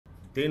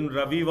दिन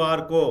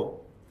रविवार को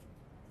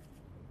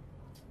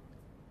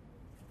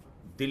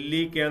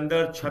दिल्ली के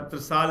अंदर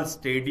छत्रसाल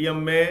स्टेडियम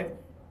में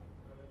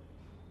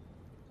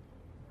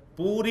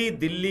पूरी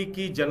दिल्ली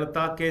की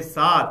जनता के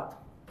साथ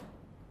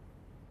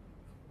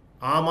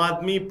आम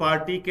आदमी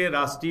पार्टी के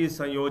राष्ट्रीय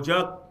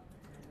संयोजक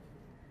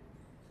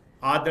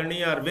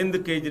आदरणीय अरविंद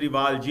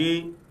केजरीवाल जी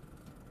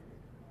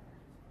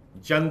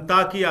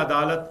जनता की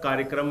अदालत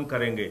कार्यक्रम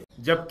करेंगे।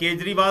 जब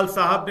केजरीवाल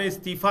साहब ने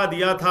इस्तीफा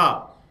दिया था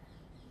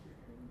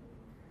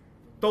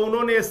तो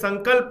उन्होंने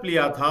संकल्प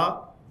लिया था,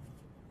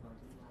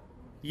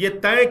 ये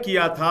तय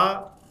किया था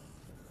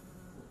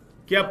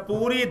कि अब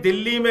पूरी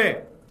दिल्ली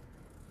में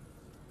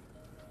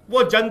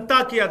वो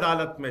जनता की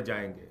अदालत में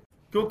जाएंगे,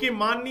 क्योंकि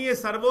माननीय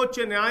सर्वोच्च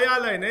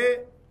न्यायालय ने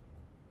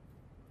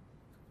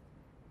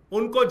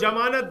उनको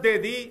जमानत दे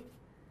दी।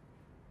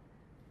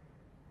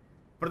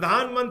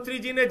 प्रधानमंत्री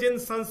जी ने जिन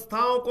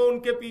संस्थाओं को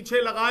उनके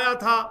पीछे लगाया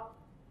था,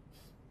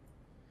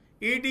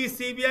 ईडी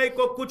सीबीआई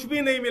को कुछ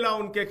भी नहीं मिला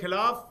उनके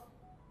खिलाफ,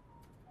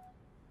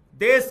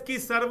 देश की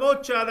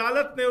सर्वोच्च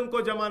अदालत ने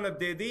उनको जमानत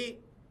दे दी।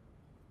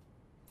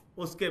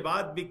 उसके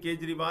बाद भी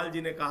केजरीवाल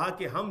जी ने कहा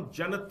कि हम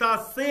जनता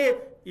से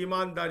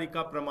ईमानदारी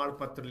का प्रमाण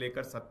पत्र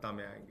लेकर सत्ता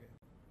में आएंगे।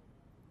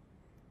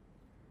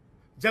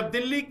 जब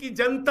दिल्ली की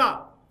जनता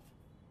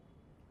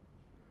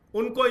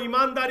उनको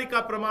ईमानदारी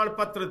का प्रमाण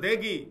पत्र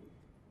देगी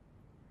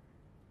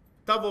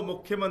तब वो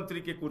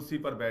मुख्यमंत्री की कुर्सी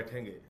पर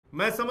बैठेंगे।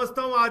 मैं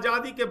समझता हूं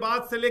आजादी के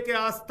बाद से लेकर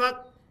आज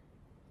तक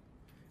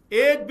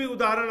एक भी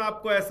उदाहरण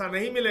आपको ऐसा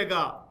नहीं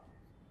मिलेगा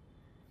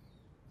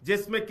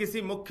जिसमें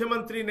किसी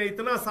मुख्यमंत्री ने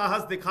इतना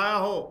साहस दिखाया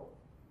हो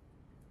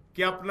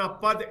कि अपना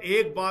पद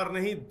एक बार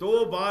नहीं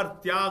 2 बार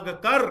त्याग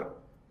कर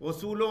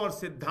उसूलों और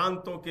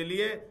सिद्धांतों के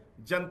लिए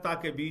जनता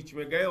के बीच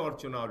में गए और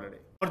चुनाव लड़े।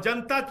 और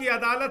जनता की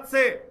अदालत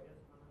से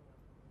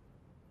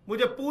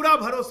मुझे पूरा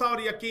भरोसा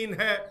और यकीन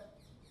है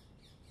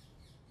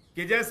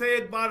कि जैसे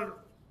एक बार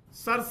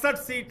 67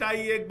 सीट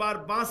आई, एक बार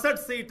 62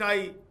 सीट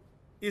आई,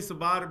 इस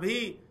बार भी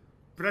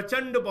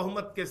प्रचंड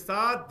बहुमत के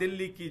साथ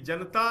दिल्ली की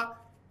जनता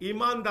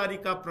ईमानदारी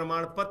का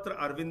प्रमाण पत्र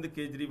अरविंद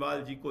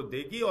केजरीवाल जी को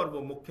देगी और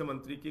वो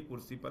मुख्यमंत्री की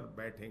कुर्सी पर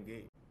बैठेंगे।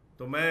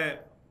 तो मैं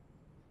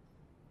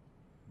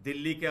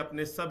दिल्ली के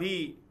अपने सभी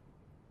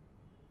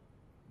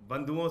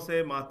बंधुओं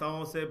से,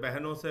 माताओं से,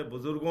 बहनों से,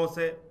 बुजुर्गों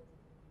से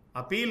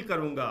अपील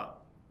करूंगा,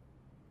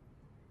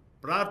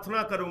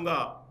 प्रार्थना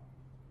करूंगा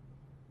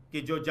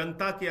कि जो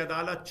जनता की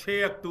अदालत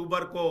 6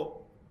 अक्टूबर को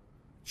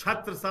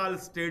छत्रसाल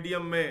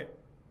स्टेडियम में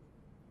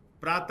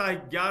प्रातः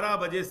 11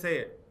 बजे से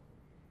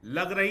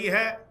लग रही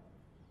है,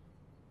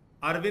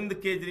 अरविंद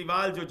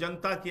केजरीवाल जो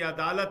जनता की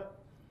अदालत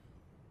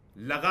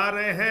लगा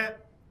रहे हैं,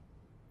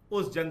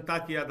 उस जनता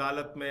की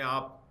अदालत में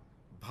आप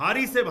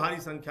भारी से भारी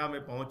संख्या में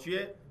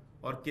पहुंचिए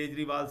और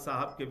केजरीवाल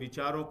साहब के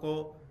विचारों को,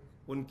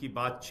 उनकी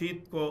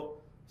बातचीत को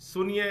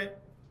सुनिए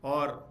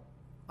और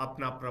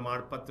अपना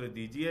प्रमाण पत्र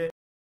दीजिए।